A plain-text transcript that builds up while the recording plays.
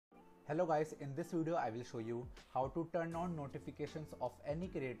Hello guys, in this video I will show you how to turn on notifications of any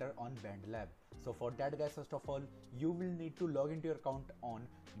creator on BandLab. So for that guys, first of all you will need to log into your account on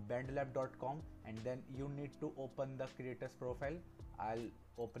bandlab.com and then you need to open the creator's profile. I'll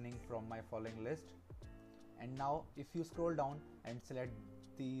opening from my following list. And now if you scroll down and select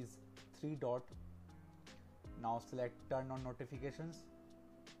these three dots, now select turn on notifications.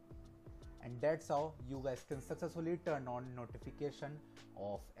 And that's how you guys can successfully turn on notification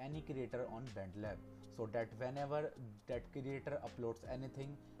of any creator on BandLab, so that whenever that creator uploads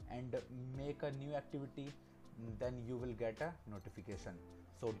anything and make a new activity, then you will get a notification.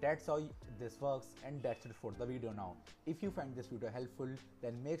 So that's how this works, and that's it for the video. Now if you find this video helpful,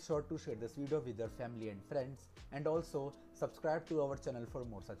 then make sure to share this video with your family and friends, and also subscribe to our channel for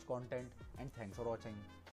more such content. And thanks for watching.